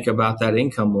I think about that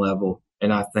income level,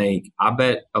 and I think, I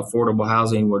bet affordable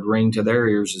housing would ring to their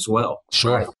ears as well.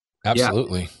 Sure. Right?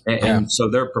 Absolutely. Yeah. And so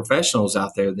there are professionals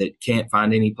out there that can't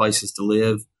find any places to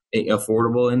live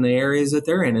affordable in the areas that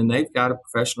they're in, and they've got a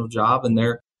professional job, and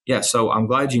so I'm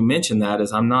glad you mentioned that,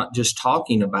 as I'm not just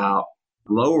talking about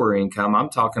lower income. I'm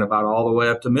talking about all the way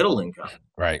up to middle income.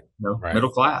 Right. Right. Middle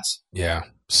class. Yeah.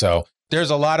 So there's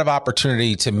a lot of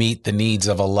opportunity to meet the needs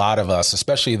of a lot of us,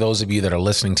 especially those of you that are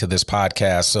listening to this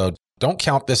podcast. So don't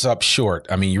count this up short.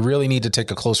 I mean, you really need to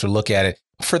take a closer look at it.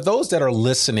 For those that are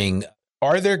listening,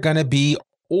 are there going to be,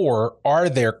 or are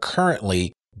there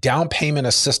currently, down payment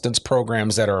assistance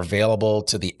programs that are available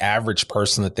to the average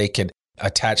person that they can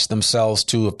attach themselves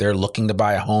to if they're looking to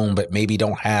buy a home, but maybe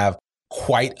don't have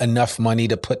quite enough money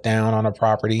to put down on a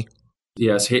property?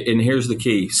 Yes. And here's the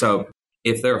key. So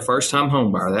if they're a first-time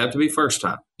home buyer, they have to be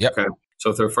first-time. Yep. Okay.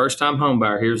 So if they're a first-time home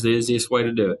buyer, here's the easiest way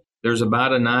to do it. There's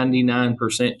about a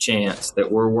 99% chance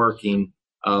that we're working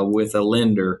with a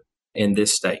lender in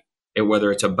this state,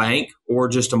 whether it's a bank or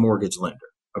just a mortgage lender.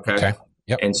 Okay.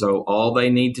 Yep. And so all they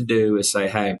need to do is say,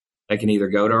 hey, they can either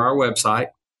go to our website,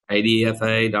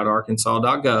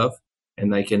 adfa.arkansas.gov,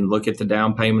 and they can look at the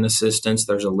down payment assistance.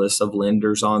 There's a list of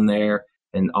lenders on there,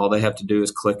 and all they have to do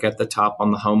is click at the top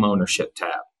on the home ownership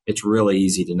tab. It's really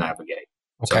easy to navigate.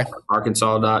 Okay. So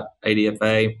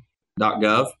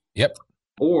arkansas.adfa.gov. Yep.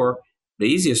 Or the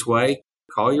easiest way,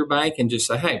 call your bank and just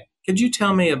say, hey, could you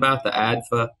tell me about the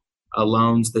ADFA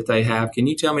loans that they have? Can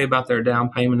you tell me about their down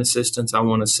payment assistance? I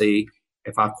want to see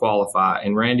if I qualify.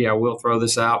 And Randy, I will throw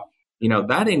this out.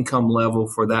 That income level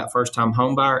for that first-time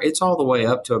home buyer, it's all the way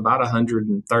up to about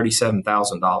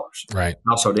 $137,000. Right.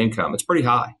 Household income. It's pretty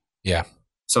high. Yeah.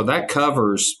 So that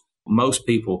covers most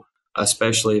people,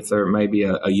 especially if they're maybe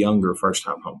a younger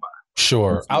first-time home buyer.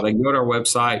 Sure. So they can go to our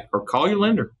website or call your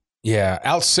lender. Yeah.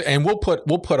 And we'll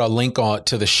put a link on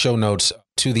to the show notes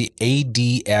to the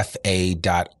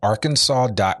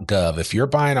adfa.arkansas.gov. If you're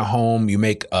buying a home, you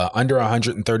make under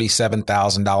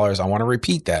 $137,000. I want to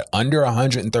repeat that, under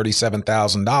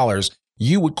 $137,000,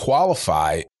 you would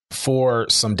qualify for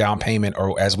some down payment,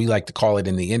 or as we like to call it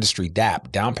in the industry,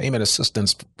 DAP, down payment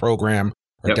assistance program,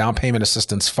 or down payment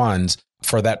assistance funds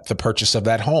for the purchase of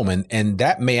that home. And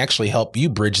that may actually help you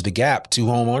bridge the gap to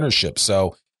home ownership.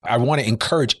 So I want to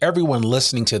encourage everyone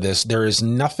listening to this. There is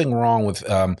nothing wrong with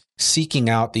seeking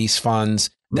out these funds.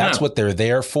 That's what they're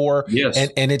there for. Yes.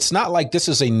 And it's not like this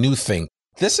is a new thing.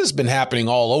 This has been happening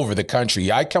all over the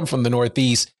country. I come from the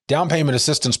Northeast. Down payment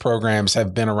assistance programs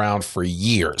have been around for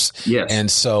years. Yes.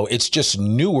 And so it's just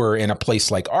newer in a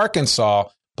place like Arkansas,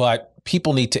 but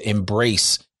people need to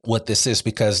embrace what this is,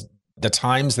 because the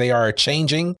times they are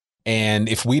changing. And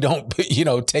if we don't,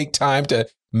 take time to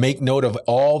make note of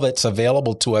all that's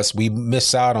available to us, we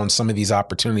miss out on some of these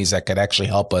opportunities that could actually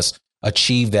help us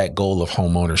achieve that goal of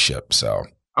home ownership. So,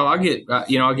 I get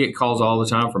calls all the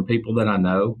time from people that I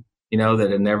know, that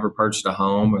have never purchased a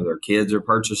home, or their kids are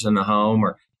purchasing a home,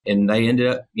 and they ended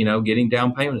up, getting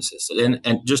down payment assistance.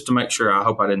 And just to make sure, I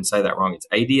hope I didn't say that wrong. It's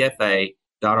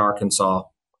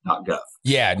adfa.arkansas.gov.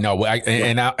 Yeah, no,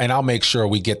 and I'll make sure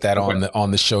we get that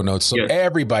on the show notes, so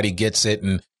everybody gets it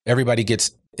and everybody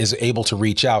is able to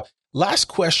reach out. Last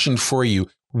question for you.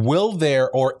 Will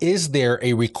there, or is there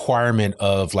a requirement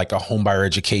of like a homebuyer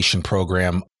education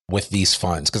program with these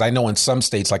funds? Because I know in some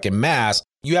states, like in Mass,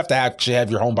 you have to actually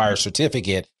have your homebuyer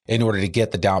certificate in order to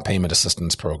get the down payment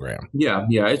assistance program. Yeah.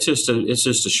 It's just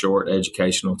a short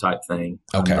educational type thing.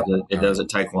 Okay. It doesn't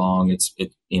take long. It's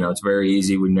very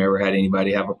easy. We've never had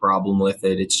anybody have a problem with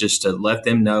it. It's just to let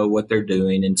them know what they're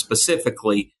doing. And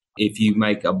specifically, if you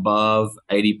make above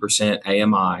 80%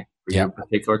 AMI, for your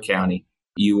particular county,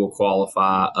 you will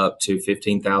qualify up to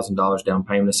 $15,000 down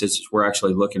payment assistance. We're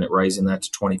actually looking at raising that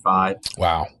to $25,000.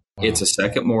 Wow. It's a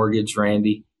second mortgage,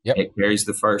 Randy. Yep. It carries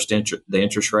the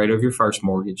interest rate of your first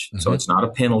mortgage. Mm-hmm. So it's not a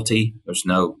penalty. There's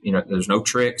no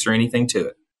tricks or anything to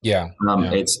it.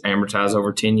 It's amortized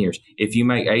over 10 years. If you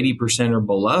make 80% or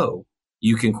below,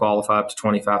 you can qualify up to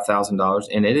 $25,000,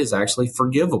 and it is actually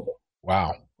forgivable.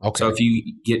 Wow. Okay. So if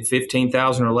you get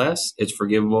 $15,000 or less, it's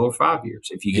forgivable over 5 years.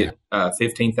 If you get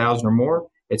 $15,000 or more,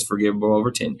 it's forgivable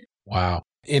over 10 years. Wow.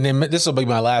 And then this will be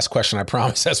my last question, I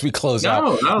promise, as we close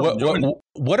out.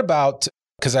 What about,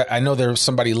 because I know there's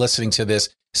somebody listening to this,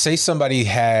 say somebody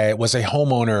was a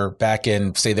homeowner back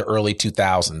in, say, the early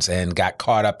 2000s and got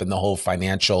caught up in the whole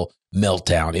financial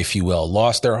meltdown, if you will,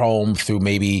 lost their home through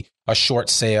maybe a short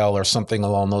sale or something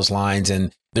along those lines.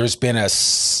 And there's been a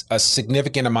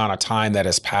significant amount of time that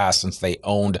has passed since they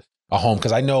owned a home.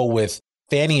 Because I know with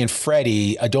Fannie and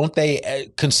Freddie, don't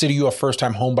they consider you a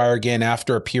first-time home buyer again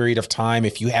after a period of time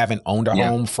if you haven't owned a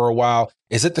home for a while?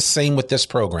 Is it the same with this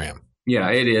program? Yeah,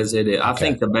 it is. It is. Okay. I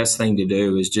think the best thing to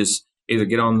do is just either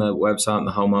get on the website in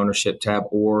the home ownership tab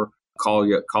or call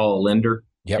a lender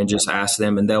and just ask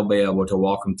them, and they'll be able to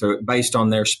walk them through it based on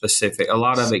their specific. A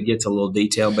lot of it gets a little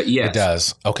detailed, but yes. It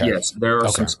does. Okay. Yes, there are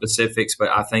some specifics, but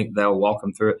I think they'll walk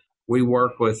them through it. We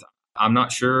work with, I'm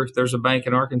not sure if there's a bank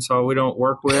in Arkansas we don't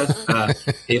work with.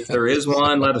 If there is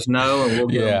one, let us know and we'll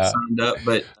get them signed up.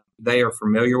 But they are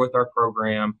familiar with our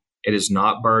program. It is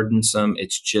not burdensome.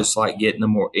 It's just like getting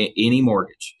any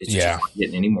mortgage. It's just like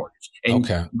getting any mortgage.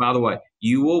 And by the way,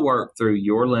 you will work through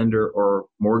your lender or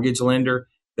mortgage lender.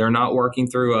 They're not working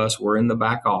through us. We're in the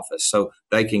back office. So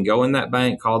they can go in that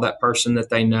bank, call that person that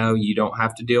they know. You don't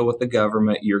have to deal with the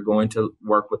government. You're going to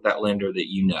work with that lender that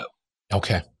you know.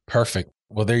 Okay, perfect.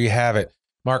 Well, there you have it.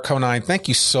 Mark Conine, thank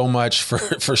you so much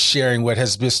for sharing what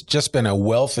has just been a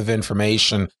wealth of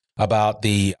information about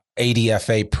the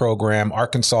ADFA program,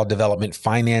 Arkansas Development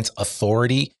Finance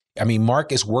Authority. I mean,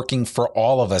 Mark is working for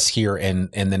all of us here in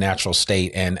the natural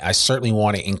state, and I certainly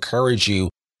want to encourage you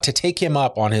to take him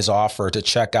up on his offer to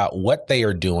check out what they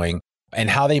are doing and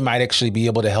how they might actually be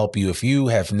able to help you. If you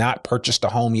have not purchased a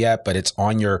home yet, but it's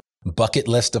on your bucket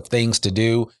list of things to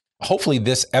do, hopefully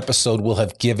this episode will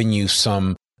have given you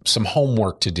some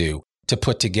homework to do, to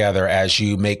put together as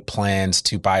you make plans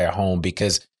to buy a home,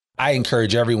 because I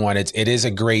encourage everyone, it is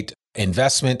a great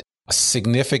investment, a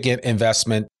significant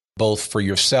investment, both for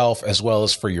yourself as well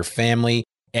as for your family.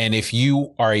 And if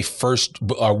you are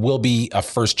will be a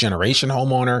first generation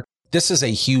homeowner, this is a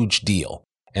huge deal.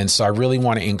 And so I really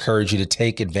want to encourage you to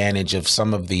take advantage of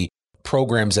some of the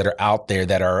programs that are out there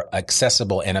that are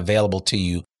accessible and available to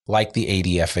you, like the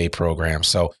ADFA program.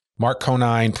 So Mark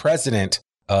Conine, president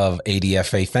of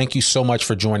ADFA, thank you so much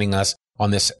for joining us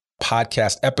on this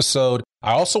podcast episode.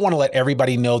 I also want to let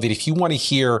everybody know that if you want to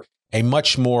hear a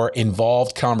much more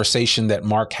involved conversation that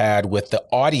Mark had with the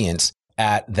audience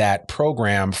at that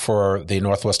program for the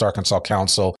Northwest Arkansas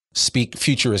Council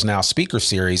Future is Now speaker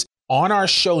series, on our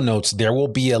show notes, there will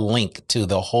be a link to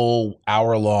the whole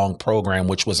hour-long program,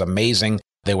 which was amazing.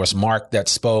 There was Mark that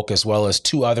spoke, as well as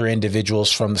two other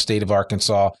individuals from the state of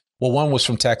Arkansas. Well, one was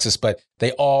from Texas, but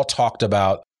they all talked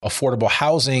about affordable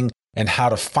housing and how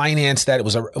to finance that. It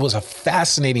was a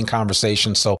fascinating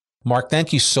conversation. So, Mark,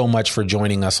 thank you so much for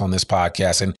joining us on this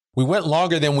podcast. And we went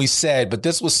longer than we said, but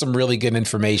this was some really good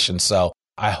information. So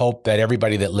I hope that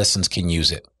everybody that listens can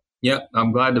use it. Yep,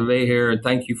 I'm glad to be here, and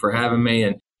thank you for having me.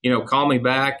 And call me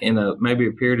back in maybe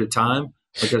a period of time,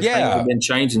 because things have been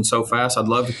changing so fast. I'd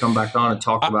love to come back on and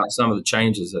talk about some of the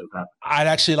changes that have happened. I'd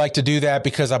actually like to do that,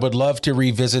 because I would love to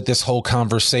revisit this whole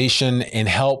conversation and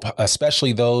help,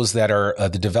 especially those that are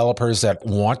the developers that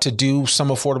want to do some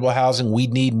affordable housing. We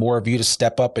need more of you to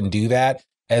step up and do that,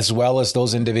 as well as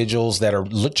those individuals that are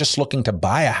just looking to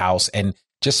buy a house and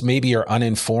just maybe are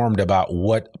uninformed about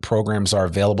what programs are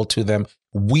available to them.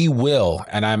 We will,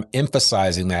 and I'm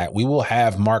emphasizing that, we will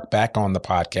have Mark back on the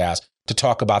podcast to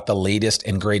talk about the latest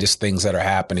and greatest things that are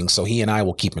happening. So he and I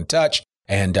will keep in touch,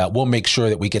 and we'll make sure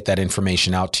that we get that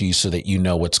information out to you so that you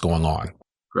know what's going on.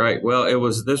 Great. Well,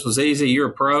 this was easy. You're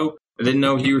a pro. I didn't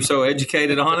know you were so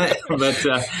educated on it, but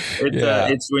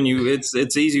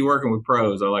it's easy working with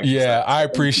pros. I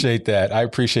appreciate that. I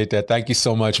appreciate that. Thank you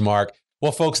so much, Mark.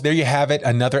 Well, folks, there you have it.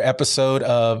 Another episode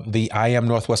of the I Am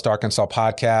Northwest Arkansas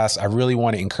podcast. I really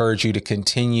want to encourage you to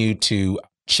continue to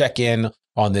check in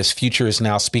on this Future is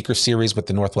Now speaker series with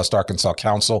the Northwest Arkansas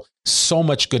Council. So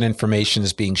much good information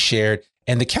is being shared,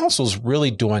 and the council is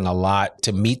really doing a lot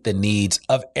to meet the needs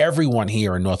of everyone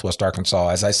here in Northwest Arkansas.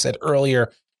 As I said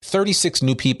earlier, 36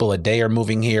 new people a day are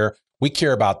moving here. we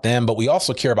care about them, but we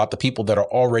also care about the people that are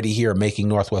already here making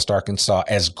Northwest Arkansas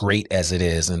as great as it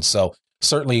is. And so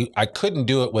certainly I couldn't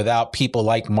do it without people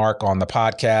like Mark on the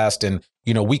podcast. And,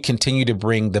 we continue to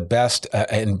bring the best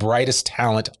and brightest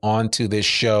talent onto this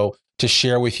show to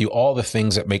share with you all the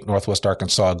things that make Northwest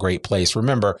Arkansas a great place.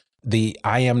 Remember, the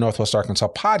I Am Northwest Arkansas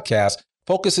podcast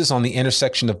focuses on the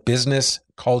intersection of business,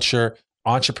 culture,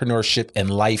 entrepreneurship, and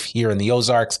life here in the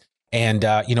Ozarks. And,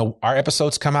 our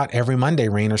episodes come out every Monday,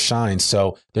 rain or shine.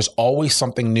 So there's always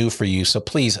something new for you. So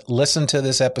please listen to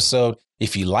this episode.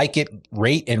 If you like it,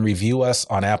 rate and review us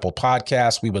on Apple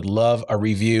Podcasts. We would love a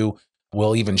review.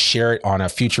 We'll even share it on a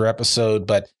future episode.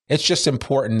 But it's just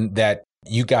important that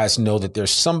you guys know that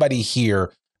there's somebody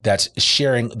here that's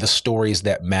sharing the stories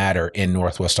that matter in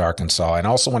Northwest Arkansas. And I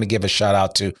also want to give a shout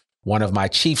out to one of my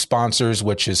chief sponsors,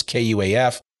 which is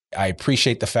KUAF. I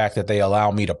appreciate the fact that they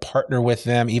allow me to partner with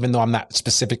them, even though I'm not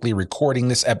specifically recording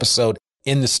this episode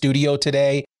in the studio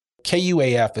today.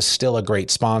 KUAF is still a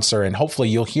great sponsor, and hopefully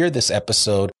you'll hear this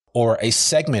episode or a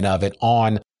segment of it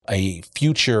on a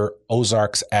future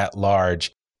Ozarks at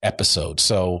Large episode.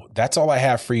 So that's all I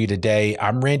have for you today.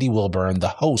 I'm Randy Wilburn, the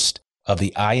host of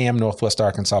the I Am Northwest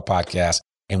Arkansas podcast,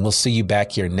 and we'll see you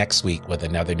back here next week with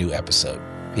another new episode.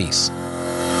 Peace.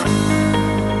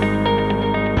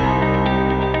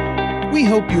 We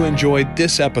hope you enjoyed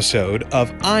this episode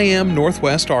of I Am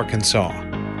Northwest Arkansas.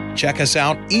 Check us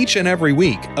out each and every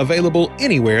week, available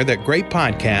anywhere that great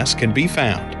podcasts can be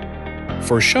found.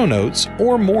 For show notes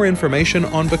or more information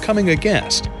on becoming a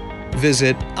guest,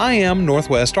 visit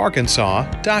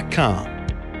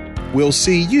IamNorthwestArkansas.com. We'll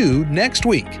see you next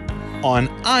week on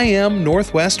I Am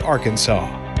Northwest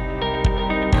Arkansas.